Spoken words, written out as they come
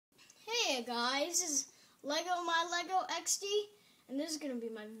Hey guys, this is My Lego XD, and this is going to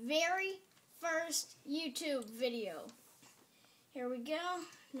be my very first YouTube video. Here we go.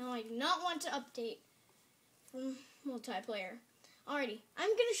 No, I do not want to update from multiplayer. Alrighty, I'm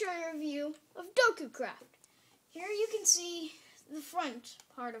going to show you a review of dokucraft. Here you can see the front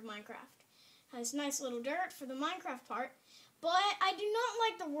part of Minecraft. It has nice little dirt for the Minecraft part, but I do not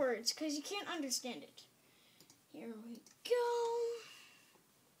like the words because you can't understand it. Here we go.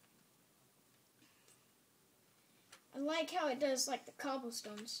 I like how it does like the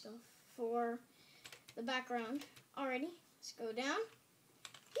cobblestone stuff for the background. Alrighty, let's go down.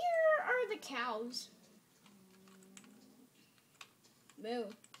 Here are the cows. Moo.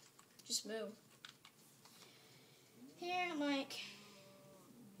 Just moo. Here,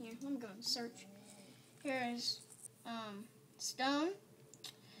 here, let me go and search. Here's stone,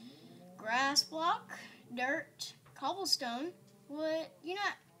 grass block, dirt, cobblestone, wood.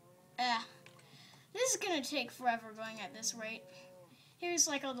 This is gonna take forever going at this rate. Here's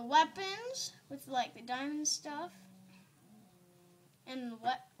like all the weapons with like the diamond stuff, and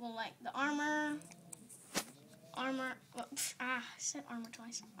like the armor. I said armor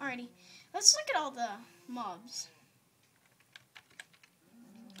twice. Alrighty, let's look at all the mobs.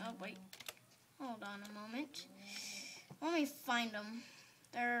 Oh wait, hold on a moment. Let me find them.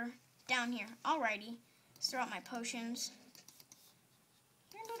 They're down here. Alrighty, let's throw out my potions.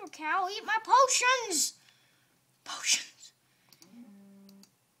 Here, little cow, eat my potions. Potions.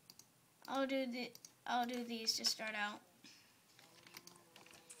 I'll do these to start out.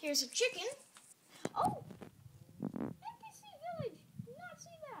 Here's a chicken. Oh, NPC village. Did not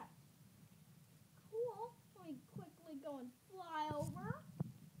see that. Cool. Let me quickly go and fly over.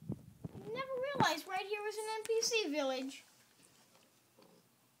 Never realized right here was an NPC village.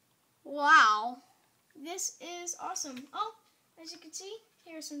 Wow, this is awesome. Oh, as you can see,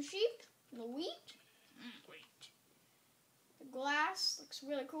 here's some sheep, the wheat. The glass looks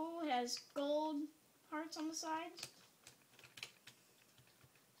really cool. It has gold hearts on the sides.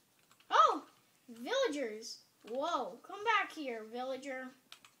 Oh, villagers. Whoa, come back here, villager.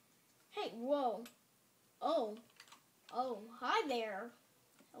 Hey, whoa. Oh, hi there.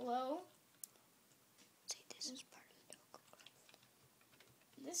 Hello. Say this is part of the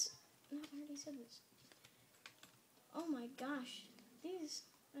dokucraft. This, no, I already said this. Oh my gosh. These,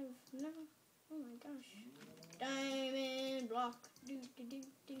 I've never, oh my gosh. Diamond block. Do.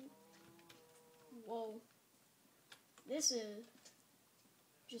 Whoa. This is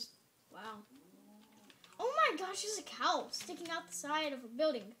just, wow. Oh my gosh, there's a cow sticking out the side of a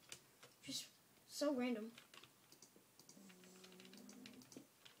building. Just so random.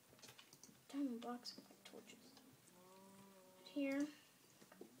 Diamond blocks with like torches. Here,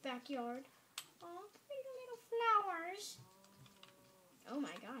 backyard. Oh, pretty little flowers. Oh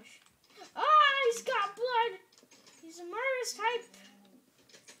my gosh. Ah, he's got blood. He's a murderous type.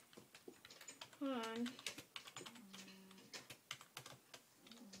 Hold on.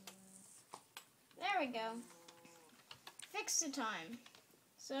 There we go. Fix the time.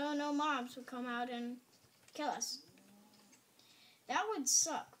 So no mobs would come out and kill us. That would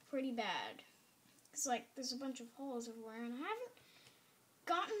suck pretty bad. It's like there's a bunch of holes everywhere and I haven't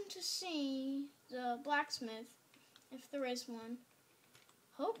gotten to see the blacksmith, if there is one.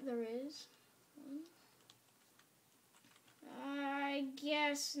 Hope there is. I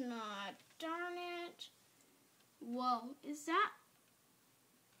guess not. Darn it. Whoa, is that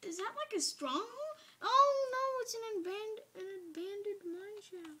like a stronghold? Oh no, it's an abandoned mine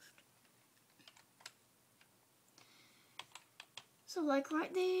shaft. So like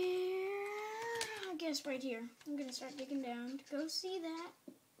right there, I guess right here. I'm gonna start digging down to go see that.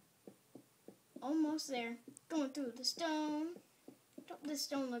 Almost there. Going through the stone. Don't this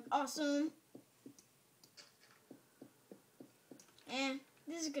stone look awesome? And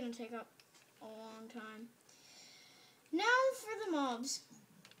this is gonna take up a long time. Now for the mobs.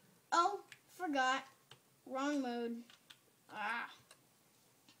 Oh, forgot. Wrong mode.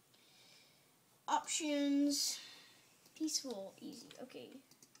 Options. Peaceful, easy. Okay,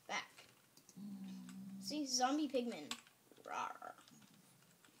 back. See, zombie pigmen. Rawr.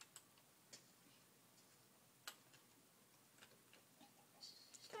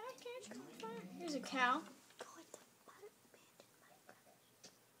 Here's a cow.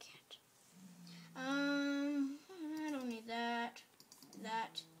 I don't need that, or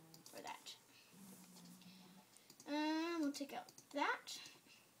that. We'll take out that.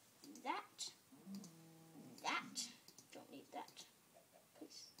 Don't need that.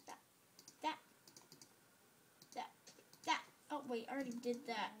 Please, that. Oh wait, I already did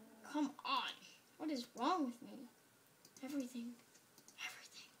that. Come on, what is wrong with me? Everything.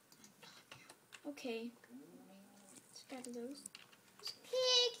 Okay. Scatter those.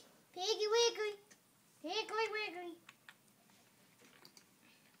 Pig! Piggy wiggly! Piggly wiggly!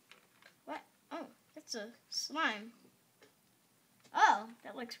 What? Oh, that's a slime. Oh,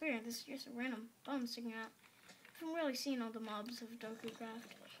 that looks weird. This is just a random bone sticking out. I haven't really seen all the mobs of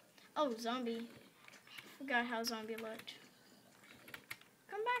dokucraft. Oh, zombie. Forgot how zombie looked.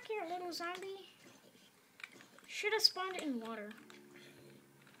 Come back here, little zombie. Should have spawned in water.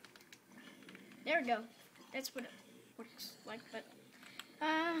 There we go. That's what it looks like, but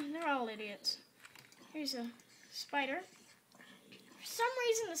they're all idiots. Here's a spider. For some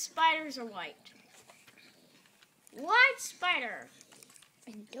reason, the spiders are white. White spider.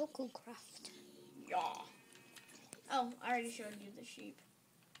 In dokucraft. Yeah. Oh, I already showed you the sheep.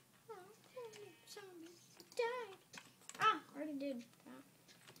 Oh, zombie died. Ah, already did that.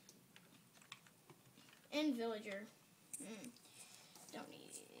 And villager. Don't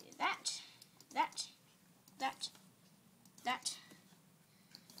need that. That.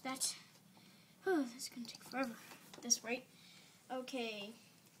 Oh, this is gonna take forever at this rate. Okay,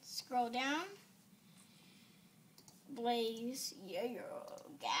 scroll down. Blaze, yeah,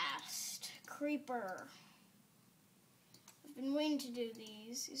 ghast, creeper. I've been waiting to do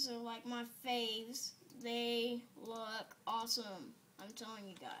these. These are like my faves. They look awesome. I'm telling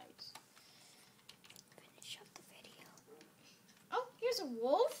you guys. Finish up the video. Oh, here's a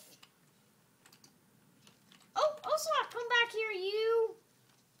wolf. Oh, Ocelot, come back here, you.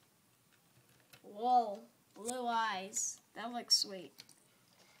 Whoa, blue eyes. That looks sweet.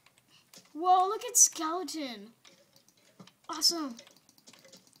 Whoa, look at skeleton. Awesome.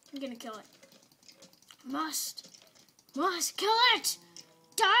 I'm gonna kill it. Must kill it.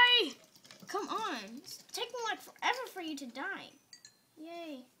 Die. Come on. It's taking like forever for you to die.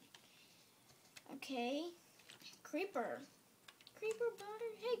 Yay. Okay. Creeper. Creeper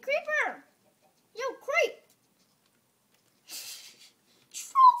butter. Hey, creeper. Yo, creep.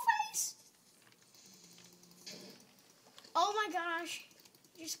 Troll face. Oh my gosh.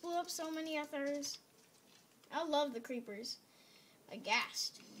 Just blew up so many others. I love the creepers.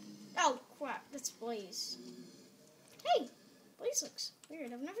 Aghast. Oh, crap. That's Blaze. Hey! Blaze looks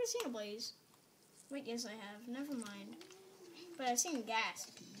weird. I've never seen a Blaze. Wait, yes, I have. Never mind. But I've seen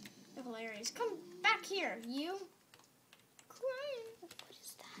Ghast. They're hilarious. Come back here, you. Crying. What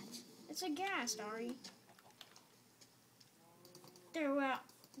is that? It's a Ghast, Ari. There were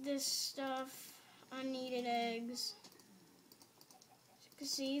this stuff. Unneeded eggs. As you can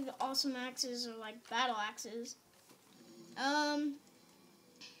see, the awesome axes are like battle axes.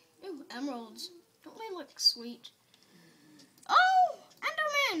 Ooh, emeralds. Don't they look sweet? Oh,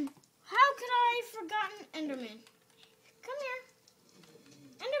 Enderman! How could I have forgotten Enderman? Come here.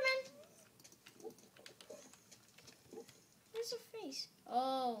 Enderman! There's a face.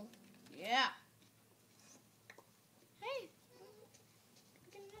 Oh, yeah. Hey.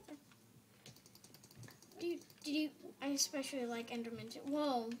 Look at another. Did you? I especially like Enderman too.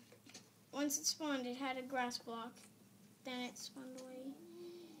 Whoa. Once it spawned, it had a grass block. Then it spawned away.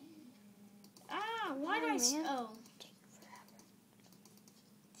 Ah, why did I... Oh.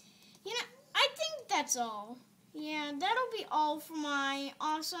 You know, I think that's all. Yeah, that'll be all for my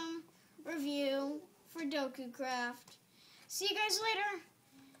awesome review for dokucraft. See you guys later.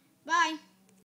 Bye.